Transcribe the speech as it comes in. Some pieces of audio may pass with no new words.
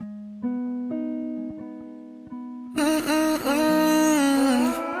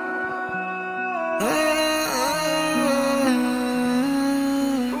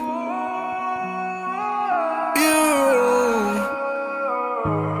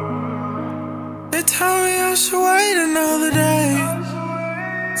I should wait another day.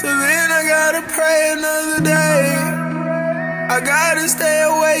 So then I gotta pray another day. I gotta stay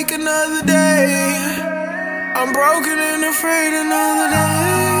awake another day. I'm broken and afraid another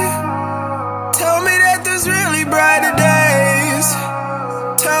day. Tell me that there's really brighter days.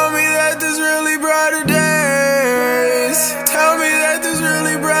 Tell me that there's really brighter days. Tell me that there's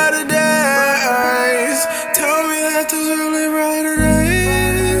really brighter days. Tell me that there's really brighter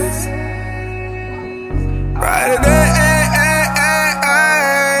days. Brighter days.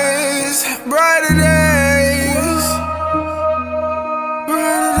 Brighter days.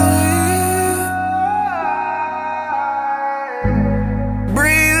 Brighter days.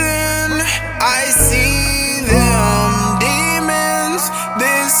 Breathing, I see them demons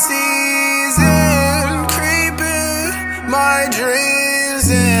this season creeping my dreams,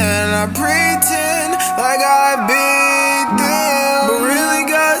 and I pretend like I beat them, but really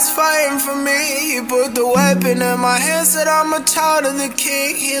God's fighting for me. He put the weapon in my hand, said I'm a child of the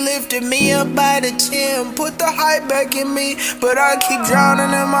King. He lifted me up by the chin, put the hype back in me, but I keep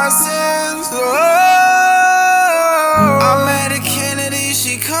drowning in my sins. Oh, I met a Kennedy,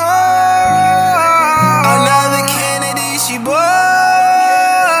 she called. Another Kennedy, she bought.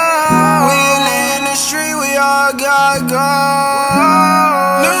 We in the industry, we all got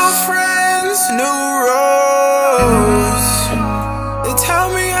gone. New friends, new roads. They tell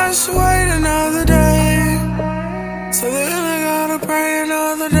me I should wait another day. So then I gotta pray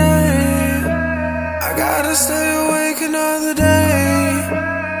another day. I gotta stay awake another day.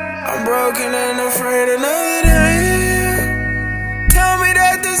 I'm broken and afraid another day. Tell me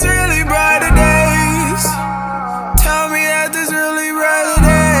that there's really brighter days. Tell me that there's really brighter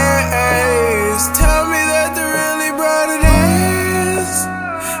days. Tell me that there's really brighter days.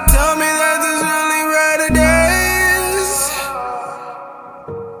 Tell me that there's really brighter days.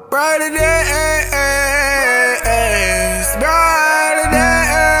 Brighter days. Brighter days.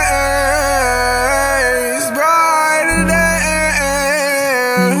 Brighter days.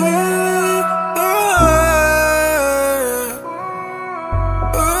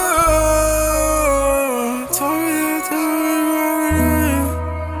 Tell me that there's really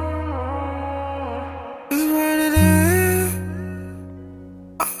brighter days.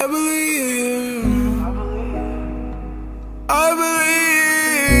 I believe. I believe.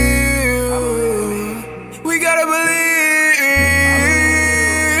 We gotta believe.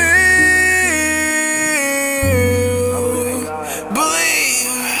 Believe.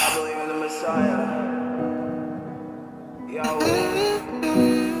 I believe in the Messiah, Yahweh,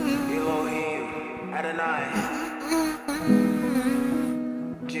 Elohim, Adonai.